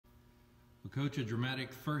Well, Coach, a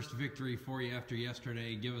dramatic first victory for you after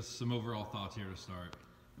yesterday. Give us some overall thoughts here to start.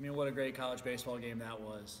 I mean, what a great college baseball game that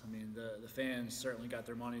was. I mean, the fans certainly got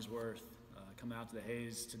their money's worth coming out to the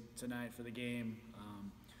Hayes tonight for the game.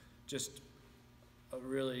 Just a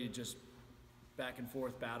really just back and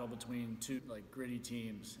forth battle between two gritty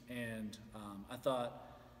teams, and I thought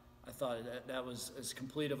that was as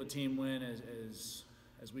complete of a team win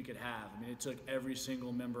as we could have. I mean, it took every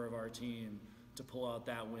single member of our team to pull out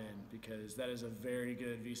that win because that is a very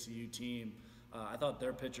good VCU team. I thought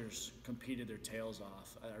their pitchers competed their tails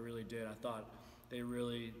off. I really did. I thought they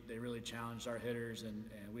really challenged our hitters, and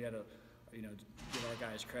we had to, give our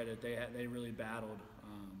guys credit. They really battled.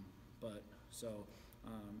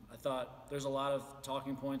 I thought there's a lot of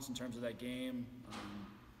talking points in terms of that game.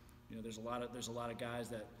 There's a lot of guys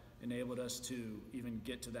that enabled us to even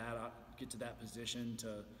get to that position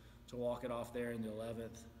to walk it off there in the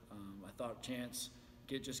 11th. I thought Chance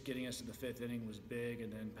getting us to the 5th inning was big,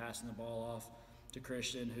 and then passing the ball off to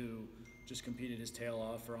Christian, who just competed his tail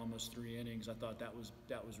off for almost 3 innings. I thought that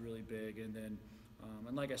was really big, and then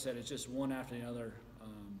and like I said, it's just one after the other.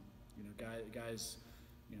 Guys,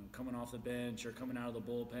 coming off the bench or coming out of the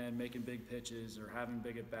bullpen, making big pitches or having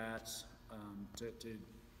big at bats to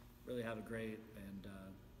really have a great and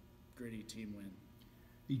gritty team win.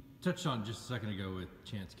 You touched on just a second ago with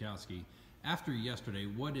Chanskowski. After yesterday,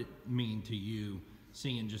 what did it mean to you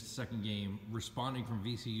seeing in just the second game, responding from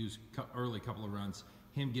VCU's early couple of runs,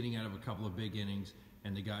 him getting out of a couple of big innings,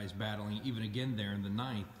 and the guys battling even again there in the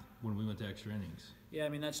 9th when we went to extra innings? Yeah, I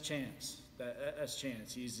mean, that's Chance. That's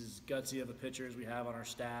Chance. He's as gutsy of a pitcher as we have on our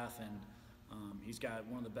staff, and he's got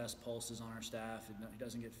one of the best pulses on our staff. He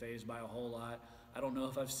doesn't get fazed by a whole lot. I don't know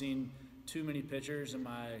if I've seen too many pitchers in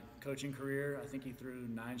my coaching career. I think he threw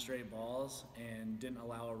 9 straight balls and didn't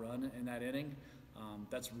allow a run in that inning.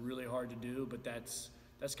 That's really hard to do, but that's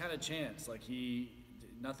kind of Chance.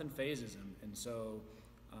 Nothing phases him, and so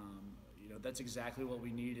that's exactly what we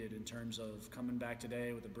needed in terms of coming back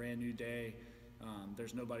today with a brand new day.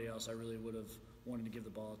 There's nobody else I really would have wanted to give the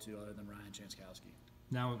ball to other than Ryan Chanskowski.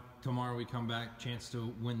 Now, tomorrow we come back, chance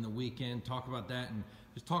to win the weekend. Talk about that, and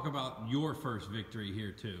just talk about your first victory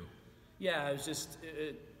here too. Yeah, it was just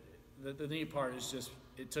the neat part is just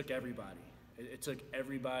it took everybody. It took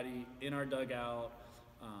everybody in our dugout,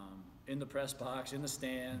 in the press box, in the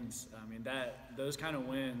stands. I mean, those kind of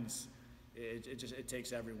wins, it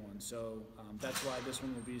takes everyone. So that's why this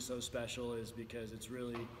one will be so special, is because it's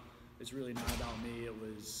really not about me. It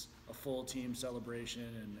was a full team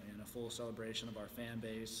celebration and a full celebration of our fan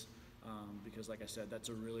base, because like I said, that's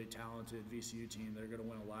a really talented VCU team. They're going to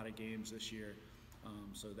win a lot of games this year.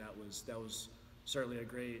 So that was certainly a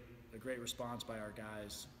great response by our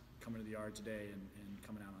guys coming to the yard today and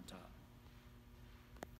coming out on top.